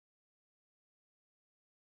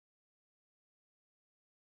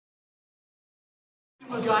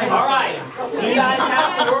Alright, you guys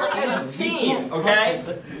have to work as a team, okay?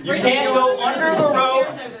 You can't go under the rope,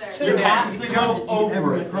 you have to go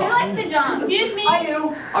over it. Who likes to jump? Excuse me? I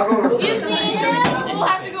do. I'll go over it. Excuse me? We'll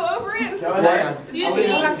have to go over it? Excuse me?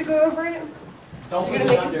 We'll have to go over it? Don't put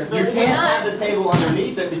it under. You can't have the table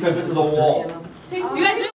underneath it because this is a wall. You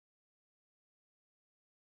guys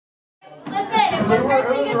Listen, if one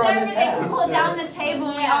person gets over, they can pull down the table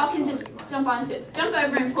and we all can just jump onto it. Jump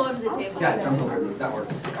over and pull over the table. Yeah, jump over. That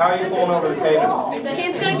works. How are you pulling over the table? The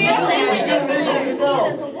kid's gonna be over there.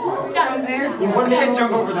 Down there. One can't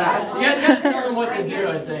jump over that. You guys gotta tell them what to do,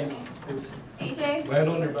 I think. AJ? Land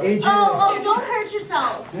on your butt. AJ. Oh, don't hurt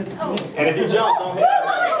yourself. And if you jump, don't hit it.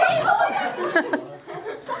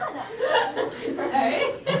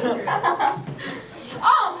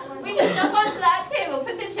 Oh, we can jump onto that table,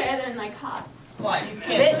 put the chair there and like hop. Like, you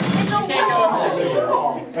can't go over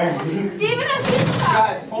there. Steven has his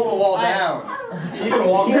Guys, pull the wall down. You can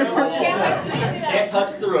walk on the wall. Can't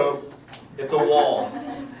touch the rope. It's a wall.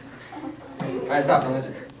 Alright, stop. Don't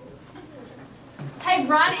listen. Hey,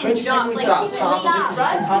 run and jump. Like, stop. stop.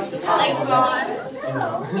 Run. Touch the top. Like, run.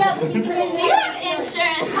 Yeah, but do you have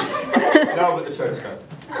insurance? No, but the church does.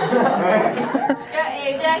 Go,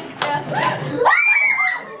 AJ. Go.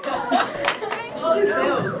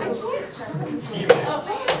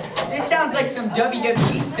 This sounds like some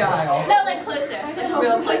WWE style. No, like closer. Like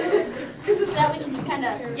real close. Because that we can just kind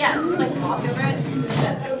of, yeah, just like walk over it.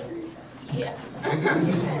 Yeah. I'm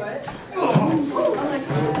ready.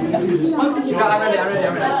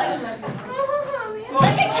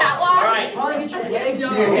 Like a catwalk. Alright. Try to get your legs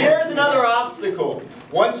here. Here's another obstacle.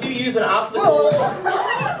 Once you use an obstacle.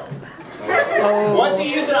 Once you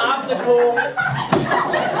use an obstacle.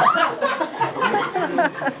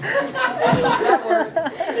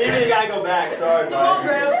 Steven, you gotta go back. Sorry, bud.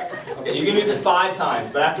 Okay, you can use it 5 times,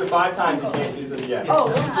 but after 5 times, you can't use it again. I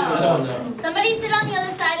don't know. Somebody sit on the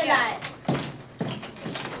other side of that.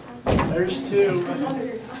 There's 2.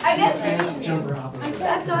 I guess. Jumper hopper.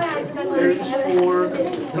 That's why I just There's 4,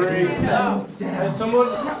 3. Hey,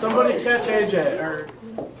 somebody catch AJ, or...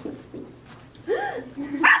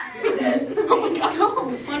 Oh my god.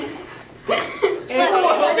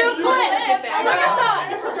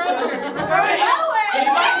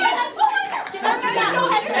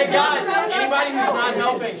 Hey guys, anybody who's not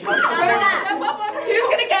helping, Who's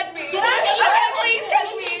gonna catch me? Get on me. Please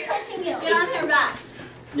catch me. Get on her back.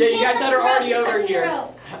 Yeah, you guys that are already over here.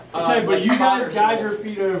 Okay, but you guys guide your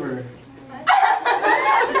feet over.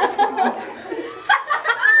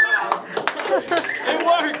 It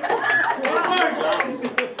worked!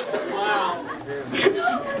 Wow.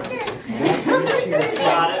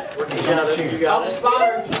 Got it. We're together. You got it.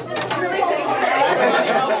 Spotter. Everybody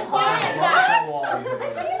help Spotter.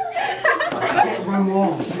 Let's run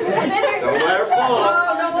walls. Don't let her fall.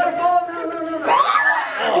 Oh, no, let her fall. No.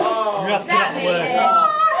 Oh. You have to get off the leg.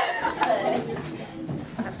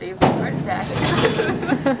 Have to give a heart attack.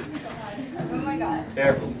 Oh my god.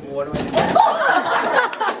 Careful. What do I do?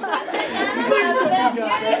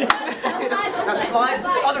 Now slide the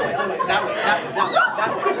other way. That way.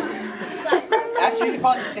 Actually, you can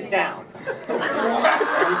probably just get down. How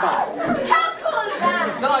cool is that?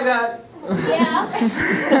 Not like that. Yeah.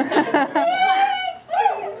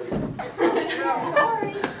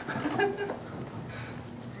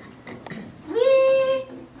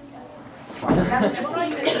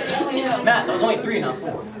 Matt, that was only 3, not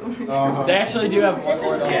 4. They actually do have one This is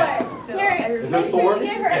more. 4. Here, Is this 4?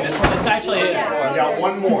 Yeah, this one. This actually is 4. You got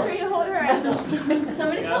one more. you hold her up.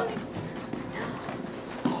 Somebody tell me.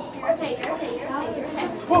 You're okay.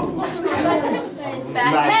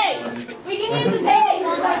 Back. Hey, we can use the table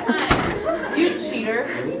one more time. You cheater.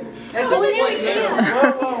 That's a split table.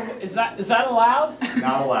 Whoa. Is that allowed?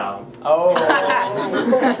 Not allowed. Oh.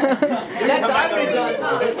 That's I've been done.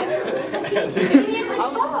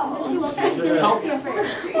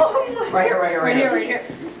 Right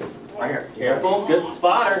here. Careful. Good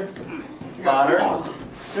spotter. Spotter. Go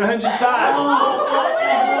ahead and just dive.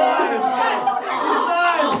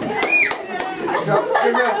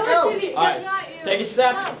 Alright, take a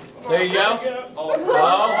step. There you go. Oh.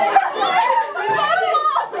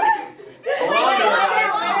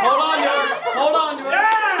 Hold on to it.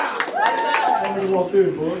 Yeah!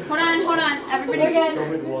 Hold on. Everybody again.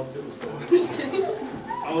 Just kidding.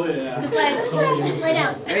 Oh yeah. Just lay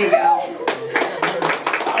down. There you go.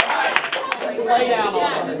 Alright. Let's lay down on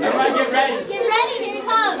it. Everybody get ready. Get ready, here he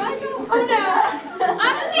comes. Oh no.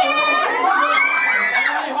 I'm scared.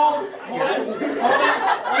 Everybody hold it.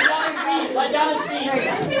 Lay down his feet.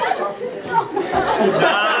 Good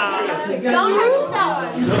job. Don't hurt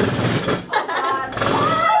yourself.